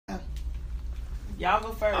Y'all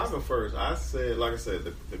go first. I'll go first. I said, like I said,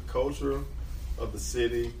 the culture of the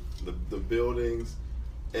city, the buildings,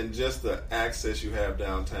 and just the access you have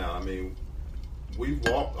downtown. I mean, we've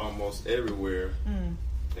walked almost everywhere,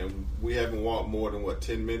 and we haven't walked more than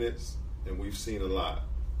 10 minutes, and we've seen a lot.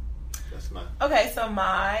 That's my Okay, so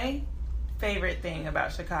my favorite thing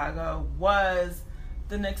about Chicago was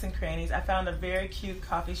the nooks and crannies. I found a very cute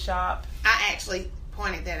coffee shop. I actually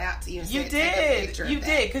pointed that out to you. And You said, take a picture did. You of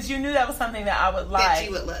did, because you knew that was something that I would like. that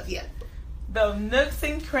you would love. Yeah. The nooks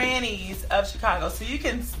and crannies of Chicago. So you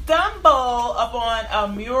can stumble upon a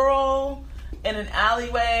mural in an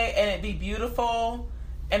alleyway and it be beautiful.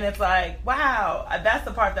 And it's like, wow, that's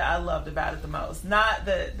the part that I loved about it the most. Not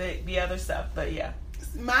the other stuff, but yeah.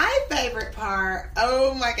 My favorite part,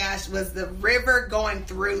 oh my gosh, was the river going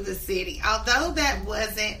through the city. Although that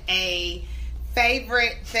wasn't a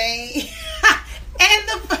favorite thing. And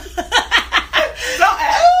the... Don't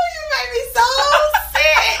act. Oh, you made me so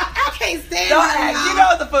sick. I can't stand Don't her, act. y'all. You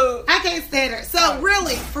know the food. I can't stand her. So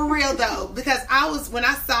really, for real though, because when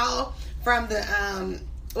I saw from the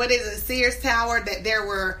Sears Tower that there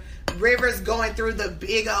were rivers going through the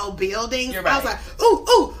big old buildings, You're right. I was like,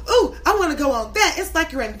 ooh, I want to go on that. It's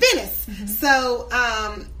like you're in Venice. So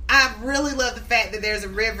I really love the fact that there's a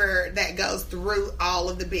river that goes through all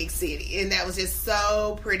of the big city, and that was just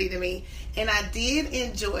so pretty to me. And I did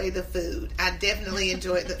enjoy the food. I definitely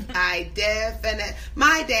enjoyed my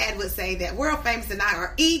dad would say that world famous and I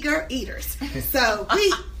are eager eaters. So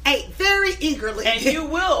we ate very eagerly. And you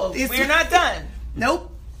will. We're not done. Nope.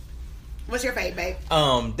 What's your fave, babe?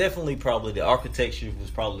 Definitely probably the architecture was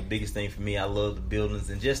probably the biggest thing for me. I love the buildings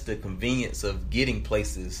and just the convenience of getting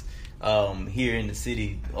places here in the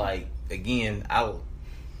city. Like, again, I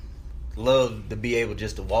love to be able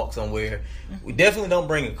just to walk somewhere. We definitely don't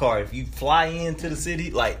bring a car. If you fly into the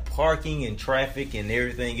city, like parking and traffic and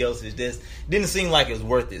everything else, it just didn't seem like it was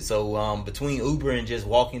worth it. So between Uber and just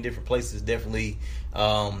walking different places, definitely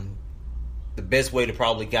the best way to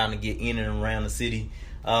probably kind of get in and around the city.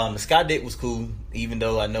 The Sky Deck was cool, even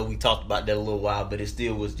though I know we talked about that a little while, but it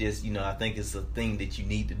still was just, I think it's a thing that you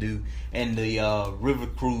need to do. And the river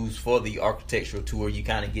cruise for the architectural tour, you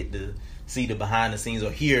kind of get to see the behind the scenes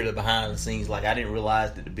or hear the behind the scenes. Like, I didn't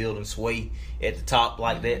realize that the buildings sway at the top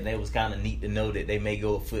like that, and it was kind of neat to know that they may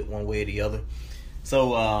go a foot one way or the other.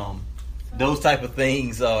 So those type of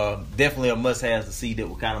things are definitely a must-have to see that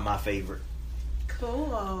were kind of my favorite.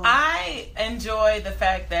 Cool. I enjoy the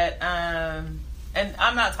fact that, and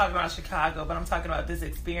I'm not talking about Chicago, but I'm talking about this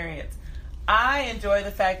experience. I enjoy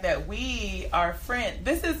the fact that we are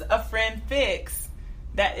this is a friend fix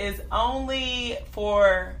that is only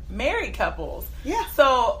for married couples. Yeah.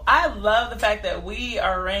 So I love the fact that we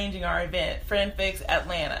are arranging our event, Friend Fix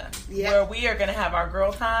Atlanta, where we are going to have our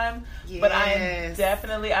girl time. Yes. But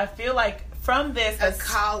I feel like from this, a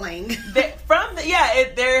calling.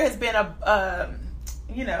 there has been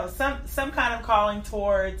some kind of calling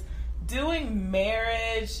towards doing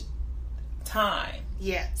marriage time.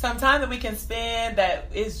 Yeah. Some time that we can spend that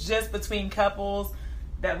is just between couples,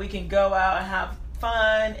 that we can go out and have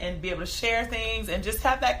fun and be able to share things and just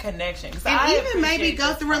have that connection. And even maybe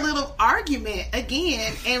go through a little argument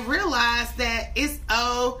again and realize that it's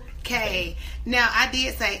okay. Now, I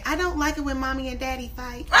did say, I don't like it when mommy and daddy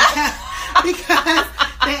fight because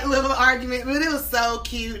that little argument, but it was so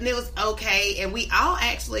cute and it was okay. And we all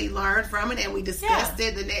actually learned from it and we discussed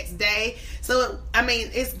it the next day. So,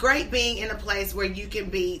 it's great being in a place where you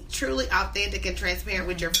can be truly authentic and transparent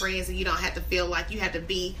with your friends and you don't have to feel like you have to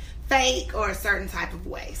be fake or a certain type of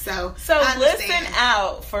way. So listen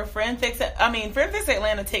out for Friend Fix. Friend Fix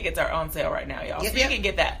Atlanta tickets are on sale right now, y'all. So you can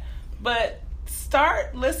get that. But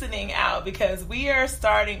start listening out because we are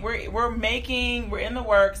starting. We're in the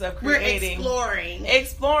works of creating. We're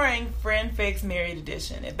exploring Friend Fix Married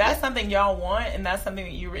Edition. If that's something y'all want and that's something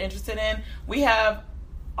that you're interested in, we have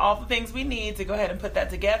all the things we need to go ahead and put that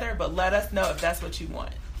together. But let us know if that's what you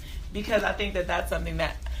want, because I think that that's something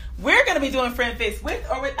that. We're going to be doing Friend Fix with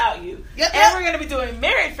or without you. Yep. And we're going to be doing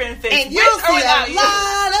Married Friend Fix and with or without you. And you'll see a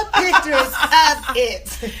lot of pictures of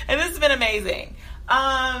it. And this has been amazing.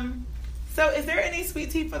 So is there any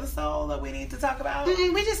sweet tea for the soul that we need to talk about?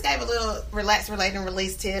 We just gave a little relax, relate, and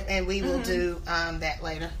release tip, and we will do that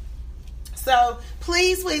later. So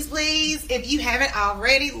please, if you haven't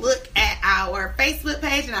already, look at our Facebook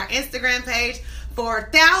page and our Instagram page for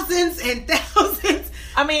thousands and thousands.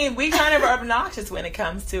 We kind of are obnoxious when it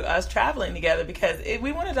comes to us traveling together because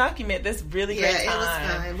we want to document this really great time. Yeah, it was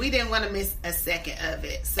fun. We didn't want to miss a second of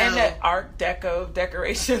it. So, and the Art Deco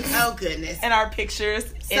decorations. Oh, goodness. And our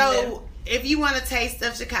pictures. So, if you want a taste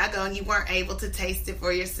of Chicago and you weren't able to taste it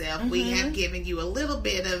for yourself, we have given you a little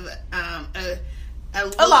bit of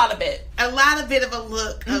a lot of it. A bit of a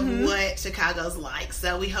look of what Chicago's like.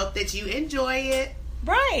 So we hope that you enjoy it.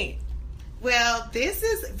 Right. Well, this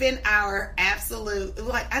has been our absolute,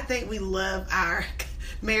 I think we love our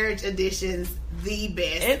marriage editions the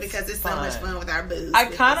best because it's so much fun with our booze. I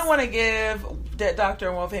kind of want to give Dead Doctor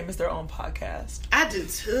and World Famous their own podcast. I do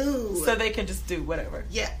too. So they can just do whatever.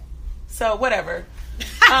 Yeah. So whatever.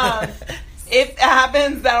 If it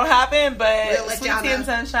happens, that'll happen. But Sweet Tea and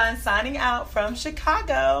Sunshine signing out from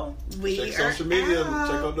Chicago. Check social media.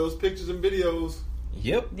 Check out those pictures and videos.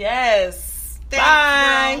 Yep. Yes.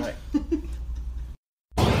 Thanks, bye.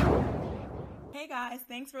 Hey guys,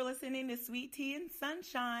 thanks for listening to Sweet Tea and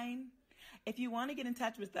Sunshine. If you want to get in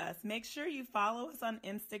touch with us, make sure you follow us on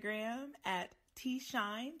Instagram at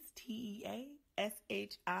Teashines, TeaShines.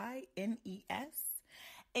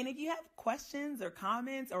 And if you have questions or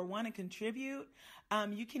comments or want to contribute,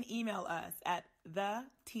 you can email us at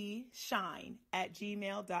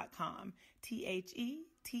theteashine@gmail.com.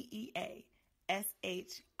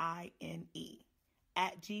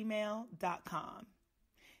 TheTeashine@gmail.com.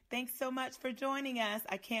 Thanks so much for joining us.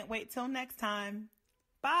 I can't wait till next time.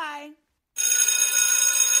 Bye.